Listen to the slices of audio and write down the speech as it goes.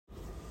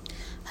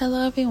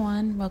Hello,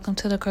 everyone. Welcome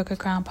to the Crooked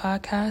Crown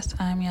Podcast.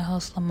 I'm your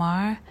host,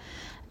 Lamar,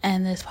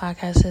 and this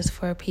podcast is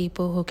for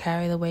people who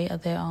carry the weight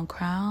of their own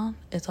crown.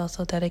 It's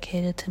also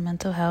dedicated to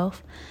mental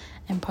health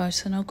and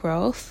personal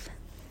growth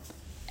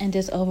and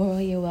just overall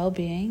your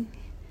well-being.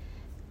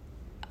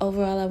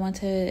 Overall, I want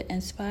to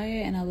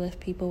inspire and uplift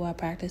people while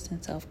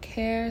practicing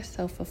self-care,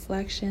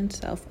 self-reflection,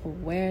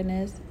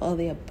 self-awareness, all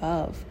the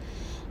above.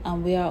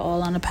 We are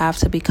all on a path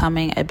to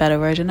becoming a better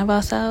version of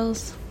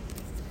ourselves.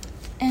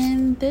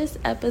 And this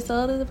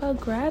episode is about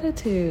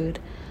gratitude.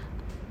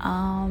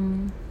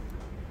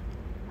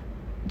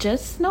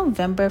 Just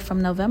November,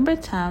 from November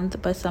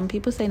 10th, but some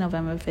people say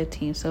November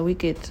 15th, so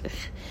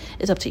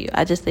it's up to you.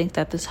 I just think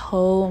that this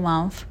whole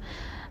month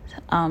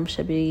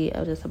should be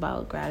just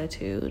about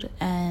gratitude.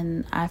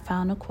 And I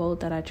found a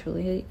quote that I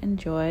truly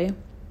enjoy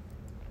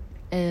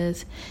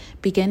is,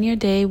 begin your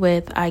day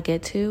with I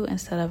get to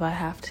instead of I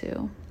have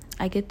to.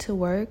 I get to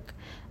work.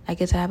 I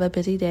get to have a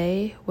busy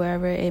day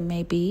wherever it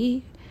may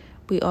be.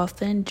 We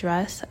often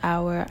dress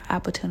our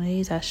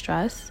opportunities as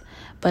stress,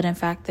 but in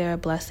fact, they are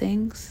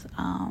blessings.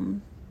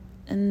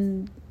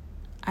 And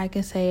I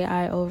can say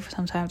I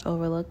sometimes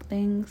overlook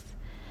things.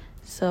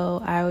 So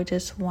I would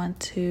just want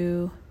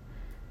to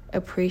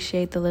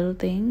appreciate the little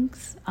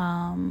things.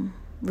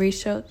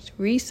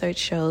 Research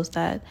shows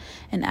that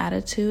an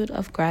attitude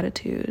of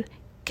gratitude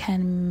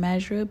can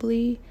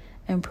measurably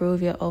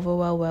improve your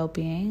overall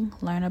well-being.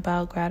 Learn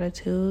about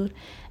gratitude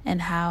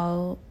and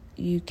how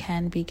you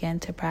can begin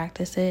to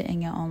practice it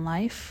in your own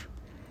life.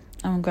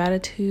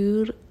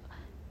 Gratitude,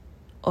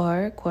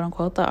 or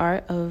quote-unquote the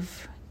art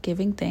of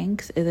giving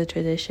thanks, is a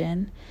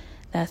tradition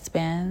that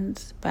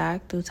spans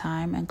back through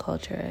time and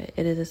culture.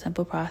 It is a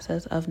simple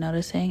process of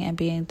noticing and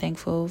being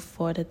thankful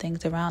for the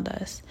things around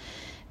us.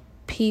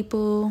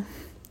 People,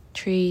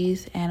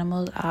 trees,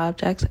 animals,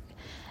 objects,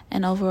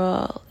 and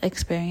overall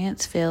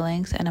experience,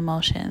 feelings, and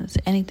emotions,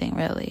 anything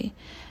really.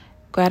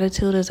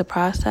 Gratitude is a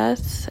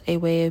process, a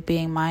way of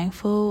being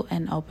mindful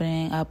and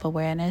opening up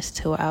awareness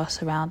to our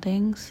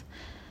surroundings,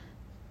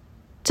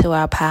 to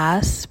our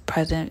past,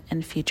 present,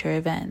 and future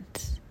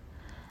events,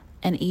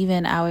 and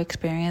even our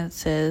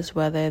experiences,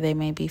 whether they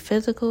may be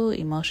physical,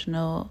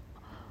 emotional,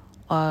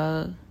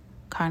 or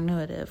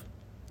cognitive.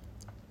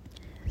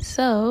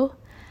 So,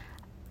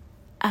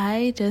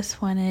 I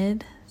just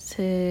wanted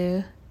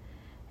to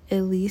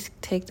at least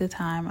take the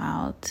time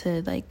out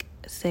to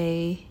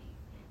say,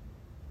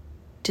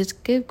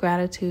 just give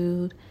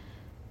gratitude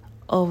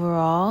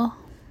overall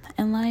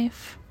in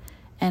life.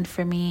 And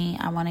for me,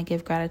 I want to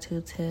give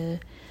gratitude to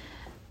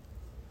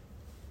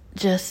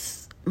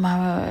just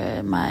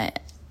my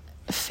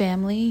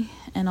family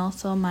and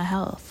also my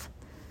health.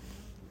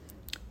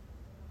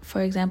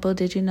 For example,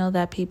 did you know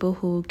that people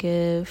who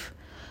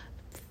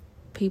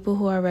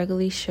are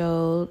regularly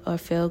showed or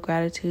feel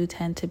gratitude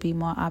tend to be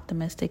more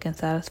optimistic and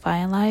satisfied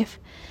in life,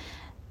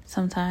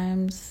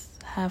 sometimes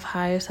have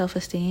higher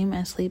self-esteem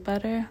and sleep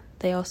better?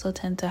 They also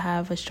tend to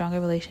have a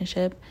stronger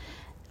relationship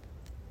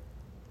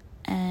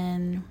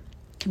and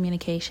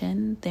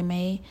communication. They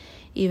may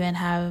even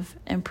have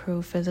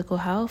improved physical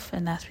health,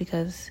 and that's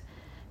because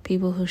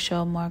people who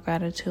show more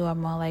gratitude are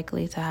more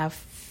likely to have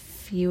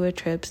fewer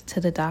trips to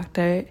the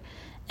doctor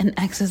and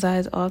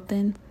exercise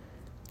often.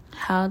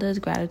 How does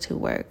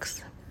gratitude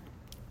works?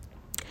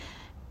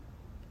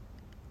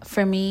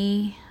 For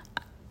me,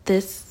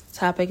 this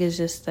topic is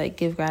just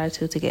give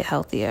gratitude to get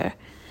healthier.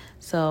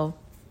 So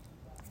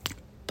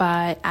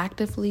by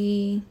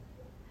actively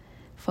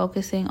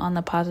focusing on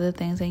the positive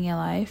things in your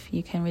life,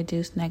 you can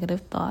reduce negative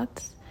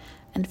thoughts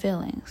and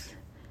feelings.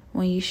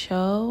 When you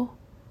show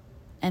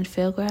and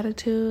feel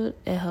gratitude,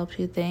 it helps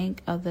you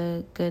think of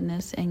the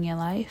goodness in your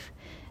life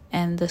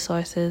and the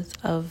sources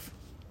of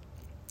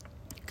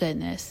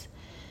goodness.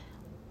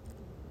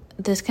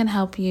 This can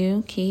help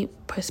you keep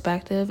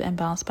perspective and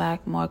bounce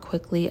back more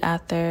quickly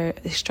after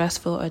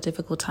stressful or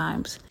difficult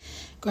times.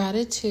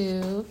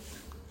 Gratitude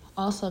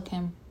also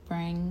can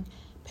bring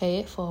pay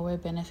it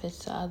forward benefits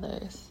to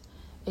others.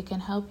 It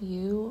can help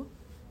you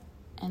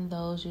and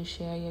those you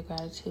share your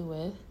gratitude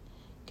with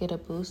get a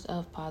boost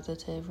of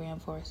positive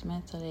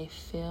reinforcement so they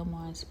feel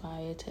more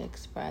inspired to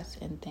express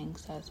in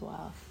things as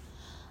well.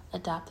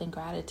 Adopting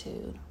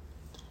gratitude.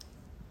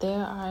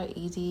 There are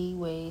easy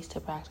ways to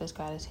practice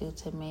gratitude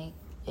to make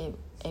it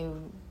a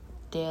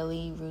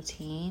daily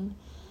routine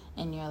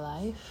in your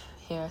life.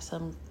 Here are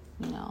some,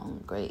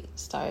 great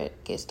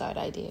get start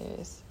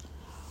ideas.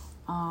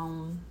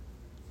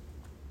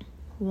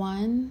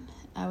 One,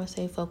 I would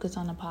say focus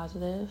on the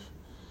positive.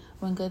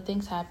 When good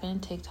things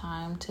happen, take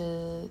time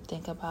to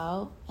think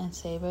about and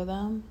savor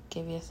them.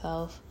 Give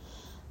yourself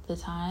the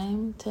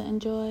time to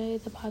enjoy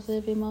the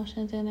positive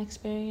emotions and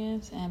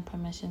experience, and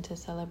permission to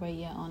celebrate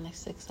your own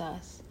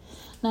success.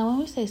 Now, when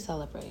we say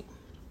celebrate,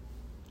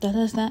 that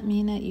does not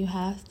mean that you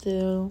have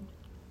to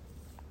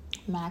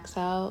max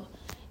out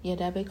your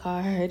debit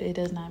card. It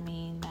does not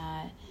mean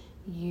that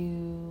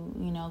you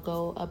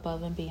go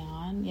above and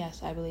beyond.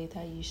 Yes, I believe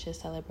that you should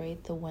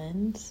celebrate the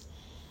wins.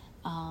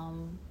 For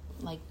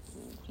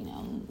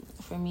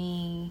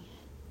me,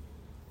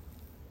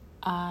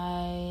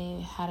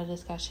 I had a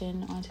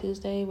discussion on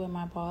Tuesday with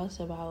my boss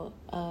about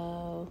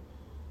a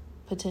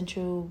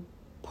potential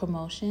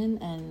promotion,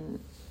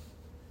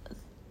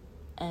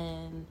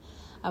 and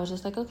I was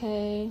just like,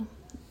 okay.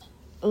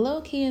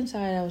 Low key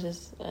inside, I was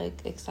just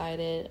like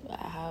excited.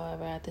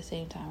 However, at the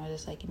same time, I was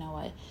just like, you know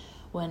what?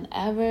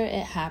 Whenever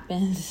it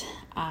happens,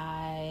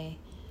 I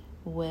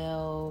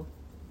will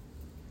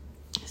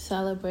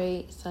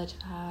celebrate, such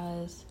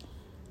as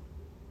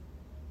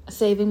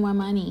saving more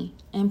money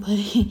and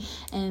putting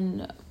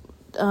and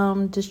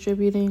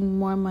distributing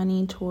more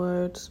money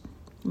towards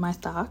my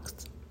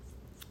stocks.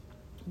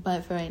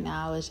 But for right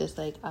now, it's just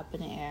like up in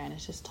the air and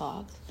it's just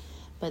talks.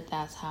 But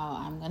that's how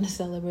I'm going to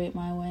celebrate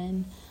my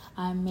win.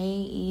 I may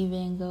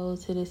even go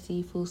to the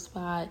seafood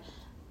spot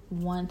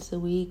once a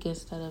week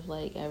instead of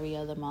like every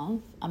other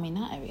month. I mean,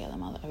 not every other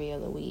month, every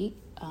other week.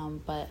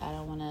 But I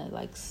don't want to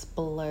like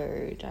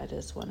splurge. I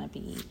just want to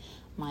be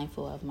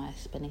mindful of my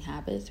spending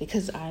habits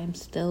because I'm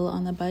still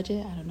on the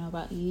budget. I don't know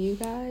about you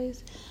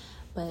guys,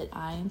 but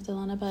I am still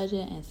on a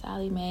budget and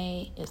Sally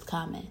Mae is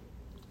coming.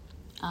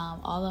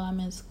 Although I'm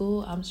in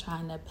school, I'm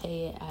trying to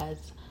pay it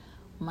as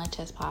much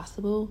as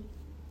possible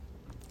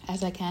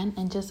as I can.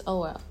 And just,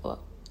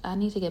 I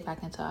need to get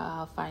back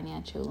into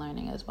financial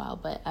learning as well.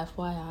 But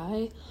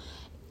FYI,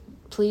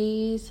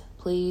 please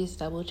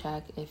double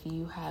check if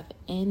you have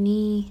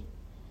any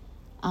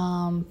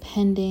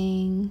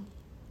pending,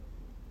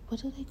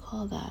 what do they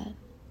call that?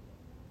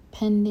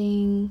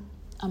 Pending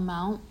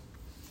amount,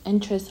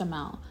 interest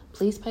amount.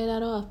 Please pay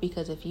that off,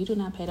 because if you do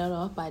not pay that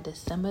off by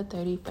December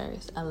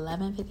 31st,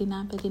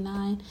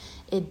 11/59/59,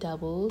 it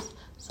doubles.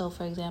 So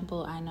for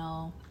example, I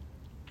know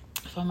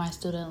for my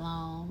student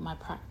loan,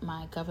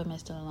 my government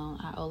student loan,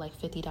 I owe like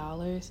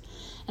 $50,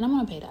 and I'm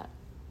gonna pay that,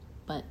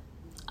 but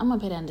I'm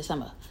gonna pay that in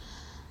December.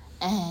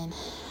 And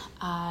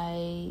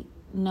I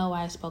know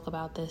I spoke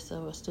about this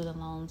over student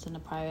loans in a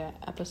prior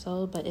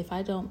episode, but if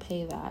I don't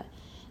pay that,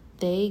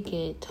 they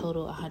get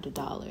total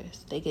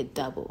 $100. They get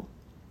double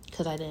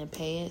because I didn't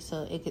pay it,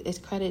 so it's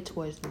credit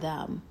towards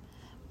them,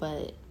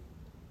 but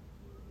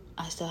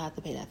I still have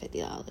to pay that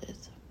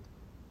 $50,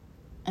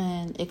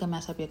 and it can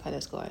mess up your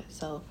credit score.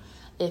 So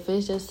if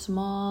it's just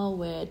small,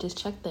 where just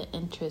check the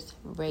interest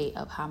rate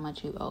of how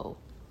much you owe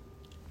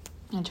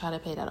and try to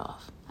pay that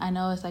off. I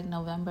know it's like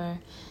November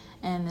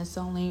and it's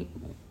only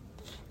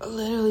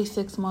literally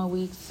 6 more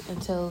weeks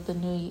until the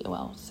new year.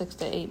 Well, 6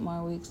 to 8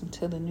 more weeks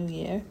until the new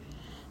year.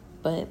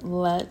 But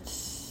let's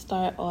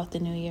start off the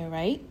new year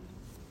right.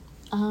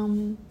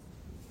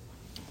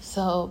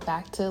 So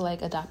back to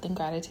like adopting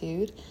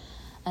gratitude.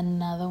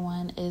 Another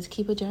one is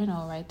keep a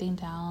journal. Write things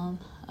down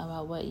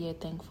about what you're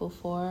thankful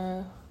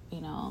for,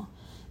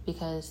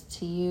 because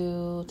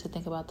to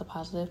think about the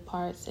positive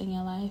parts in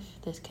your life,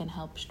 this can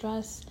help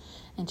stress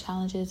and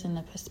challenges in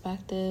the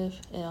perspective.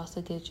 It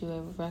also gives you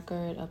a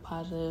record of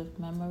positive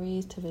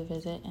memories to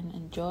revisit and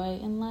enjoy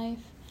in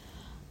life.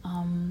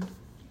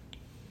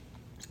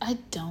 I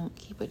don't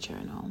keep a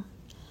journal.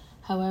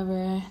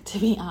 However, to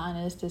be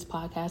honest, this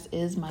podcast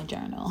is my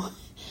journal.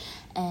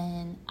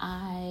 And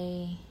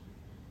I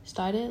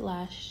started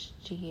last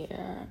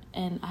year,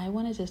 and I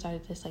wanted to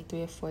start this like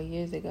 3 or 4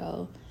 years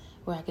ago,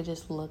 where I could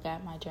just look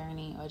at my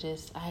journey, or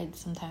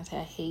sometimes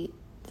I hate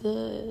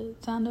the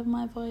sound of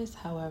my voice.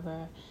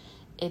 However,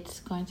 it's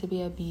going to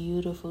be a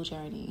beautiful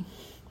journey,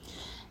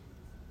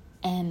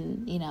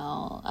 and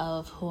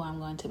of who I'm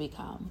going to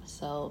become.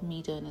 So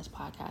me doing this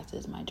podcast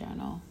is my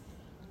journal.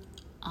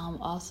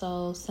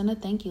 Also send a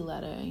thank you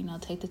letter.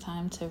 Take the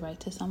time to write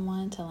to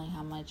someone telling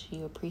how much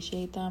you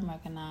appreciate them.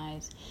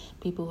 Recognize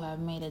people who have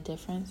made a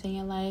difference in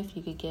your life.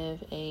 You could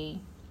give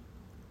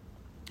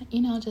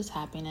just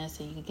happiness,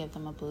 and you can give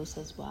them a boost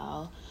as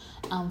well.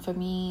 For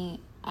me,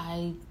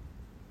 I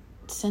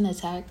send a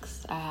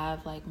text. I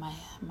have like my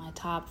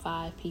top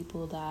 5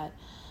 people that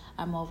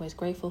I'm always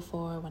grateful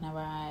for whenever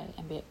I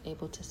am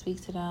able to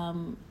speak to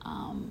them.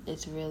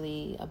 It's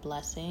really a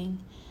blessing.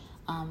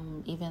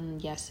 Even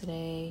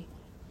yesterday,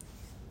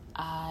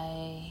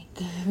 I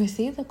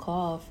received a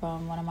call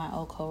from one of my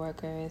old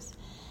coworkers,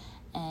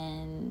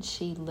 and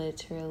she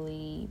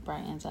literally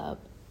brightens up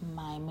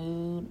my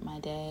mood, my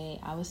day.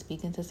 I was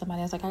speaking to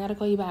somebody. I was like, I gotta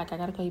call you back,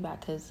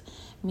 because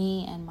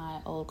me and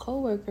my old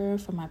coworker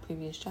from my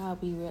previous job,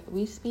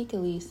 we speak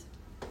at least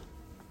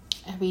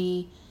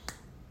every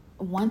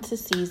once a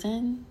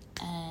season,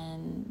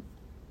 and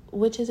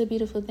which is a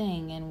beautiful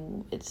thing.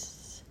 And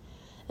it's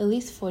at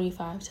least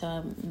 45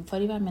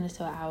 minutes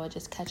to an hour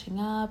just catching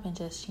up and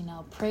just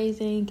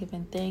praising,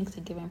 giving thanks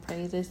and giving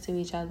praises to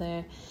each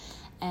other.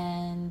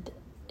 And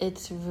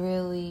it's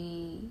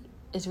really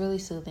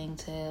soothing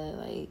to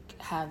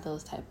like have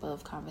those type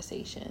of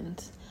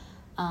conversations.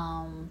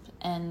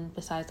 And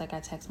besides, like, I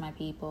text my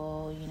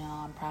people,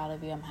 I'm proud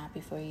of you, I'm happy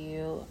for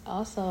you.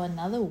 Also,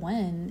 another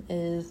win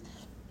is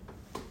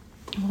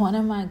one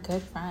of my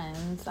good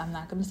friends, I'm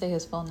not going to say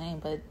his full name,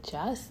 but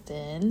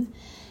Justin,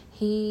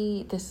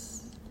 he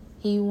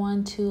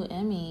won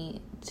the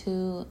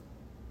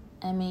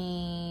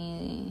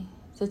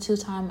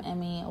 2-time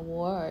Emmy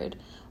Award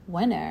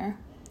winner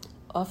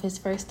of his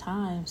first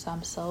time. So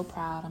I'm so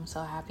proud. I'm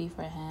so happy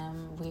for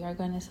him. We are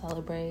going to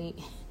celebrate.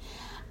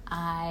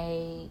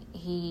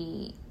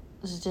 He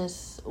was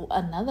just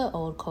another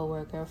old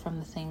coworker from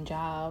the same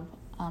job,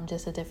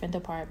 just a different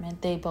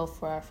department. They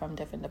both were from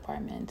different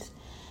departments,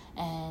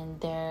 and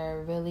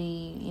they're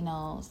really,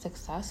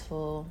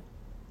 successful.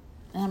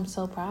 And I'm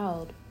so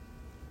proud.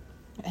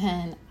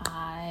 And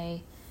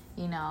I,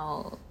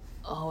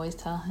 always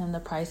tell him the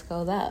price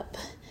goes up.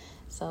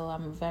 So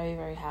I'm very,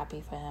 very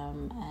happy for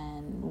him.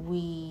 And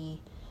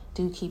we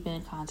do keep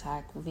in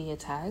contact via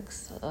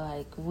text.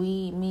 Like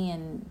me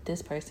and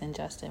this person,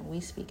 Justin,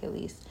 we speak at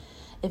least,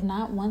 if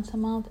not once a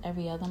month,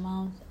 every other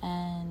month.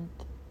 And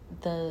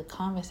the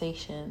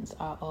conversations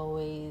are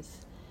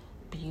always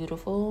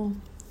beautiful.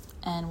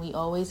 And we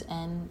always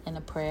end in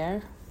a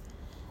prayer.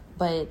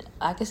 But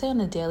I could say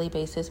on a daily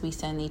basis, we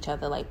send each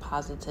other like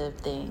positive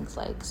things,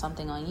 like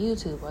something on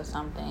YouTube or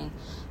something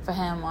for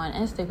him on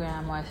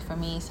Instagram, or for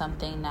me,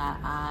 something that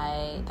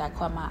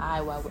caught my eye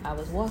while I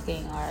was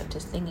walking, or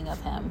just thinking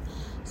of him.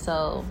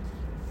 So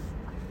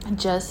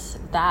just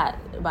that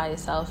by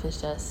itself is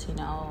just,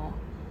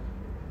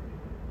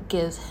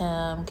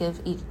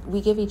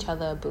 we give each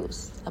other a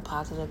boost, a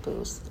positive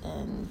boost,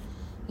 and,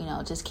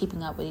 just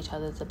keeping up with each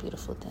other is a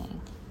beautiful thing.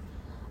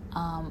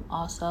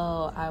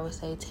 Also, I would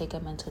say take a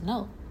mental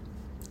note.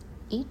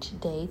 Each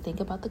day, think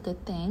about the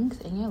good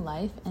things in your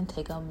life and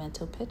take a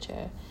mental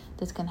picture.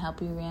 This can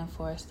help you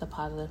reinforce the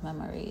positive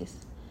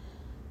memories.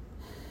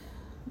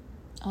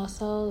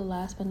 Also,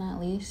 last but not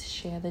least,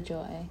 share the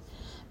joy.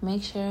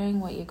 Make sharing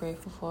what you're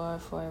grateful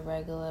for a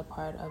regular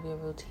part of your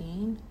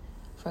routine.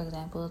 For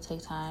example,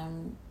 take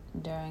time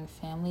during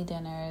family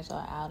dinners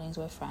or outings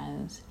with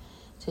friends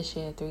to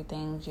share 3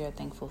 things you're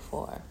thankful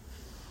for.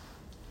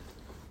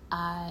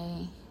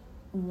 I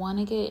want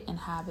to get in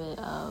habit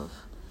of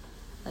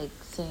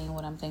saying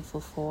what I'm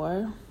thankful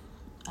for.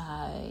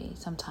 I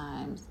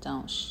sometimes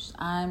don't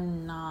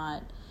I'm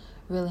not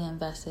really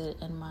invested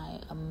in my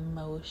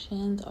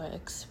emotions or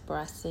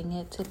expressing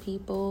it to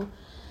people.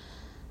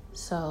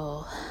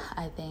 So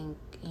I think,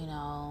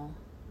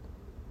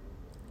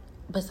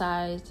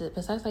 besides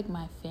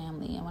my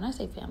family, and when I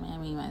say family, I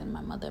mean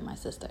my mother and my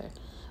sister,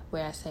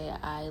 where I say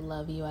I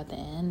love you at the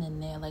end,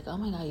 and they're like, oh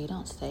my God, you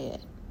don't say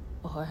it.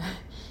 Or,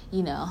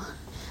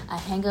 I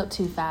hang up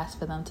too fast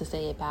for them to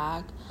say it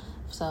back.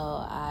 So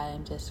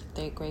I'm just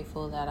very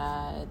grateful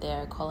that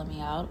they're calling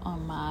me out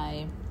on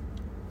my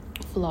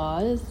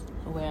flaws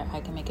where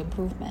I can make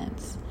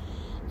improvements.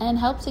 And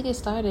help to get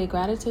started.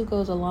 Gratitude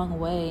goes a long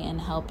way in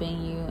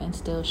helping you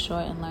instill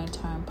short and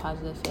long-term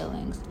positive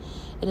feelings.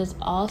 It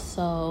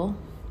also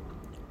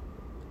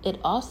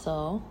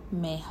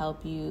may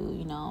help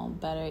you,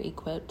 better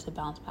equipped to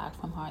bounce back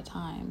from hard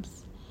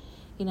times.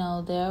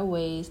 There are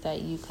ways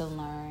that you can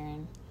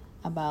learn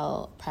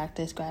about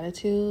practice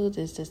gratitude.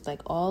 It's just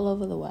all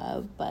over the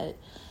web, but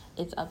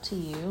it's up to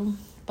you.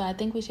 But I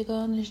think we should go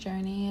on this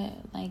journey,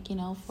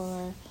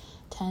 for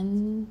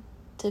 10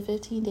 to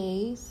 15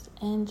 days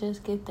and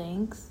just give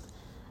thanks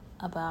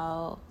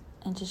about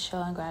and just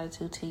showing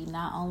gratitude to you,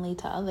 not only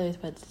to others,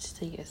 but just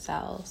to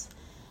yourselves.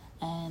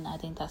 And I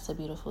think that's a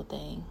beautiful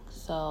thing.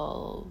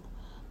 So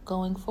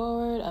going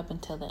forward up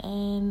until the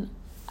end,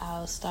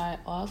 I'll start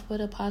off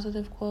with a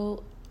positive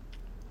quote,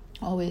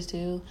 always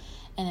do,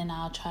 and then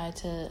I'll try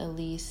to at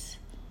least,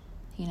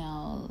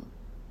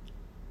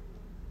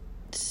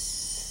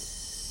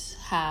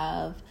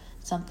 have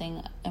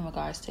something in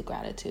regards to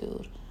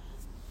gratitude.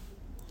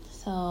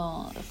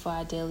 So for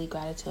our daily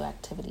gratitude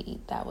activity,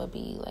 that would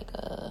be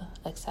a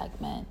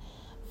segment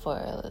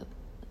for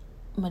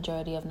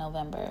majority of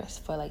November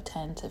for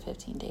 10 to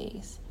 15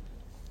 days.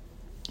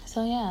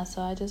 So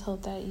I just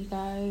hope that you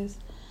guys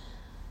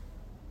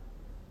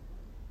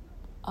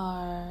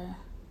are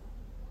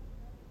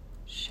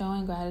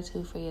showing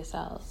gratitude for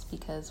yourselves,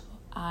 because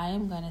I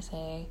am going to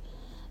say,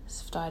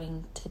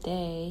 starting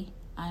today,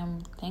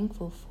 I'm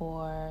thankful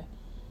for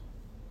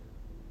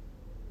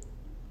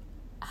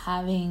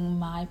having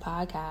my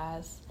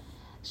podcast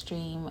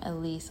stream at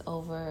least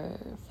over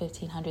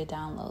 1,500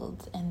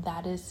 downloads, and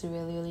that is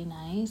really, really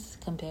nice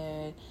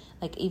compared,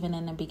 even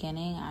in the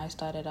beginning, I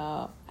started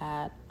off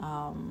at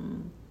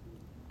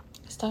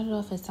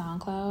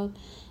SoundCloud,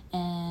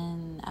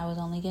 and I was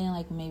only getting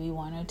maybe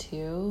 1 or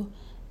 2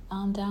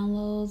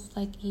 downloads,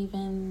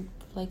 even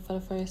for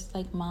the first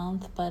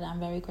month. But I'm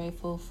very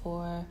grateful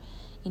for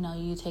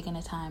you taking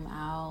the time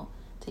out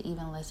to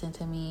even listen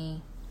to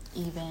me,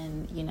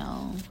 even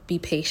be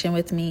patient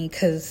with me,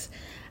 because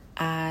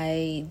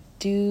I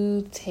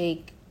do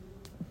take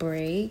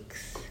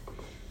breaks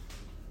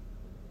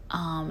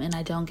and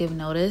I don't give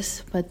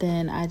notice, but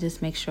then I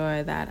just make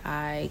sure that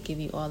I give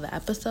you all the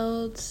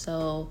episodes.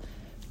 So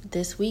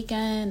this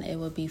weekend it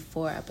will be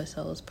 4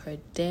 episodes per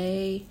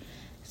day,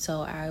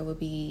 so I will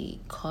be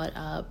caught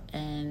up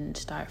and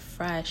start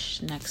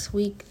fresh next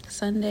week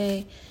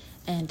Sunday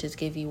and just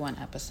give you 1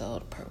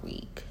 episode per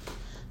week.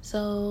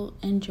 So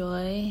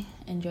enjoy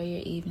your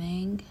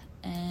evening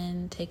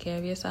and take care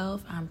of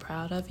yourself. I'm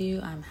proud of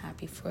you. I'm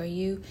happy for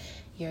you.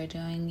 You're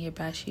doing your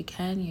best you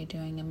can. You're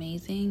doing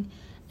amazing.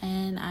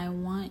 And I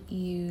want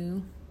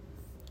you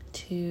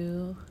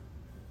to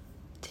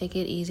take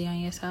it easy on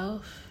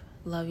yourself,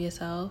 love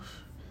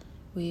yourself.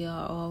 We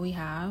are all we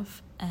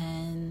have,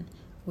 and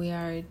we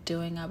are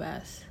doing our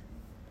best.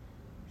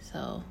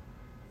 So,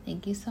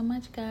 thank you so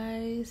much,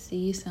 guys. See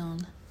you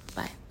soon.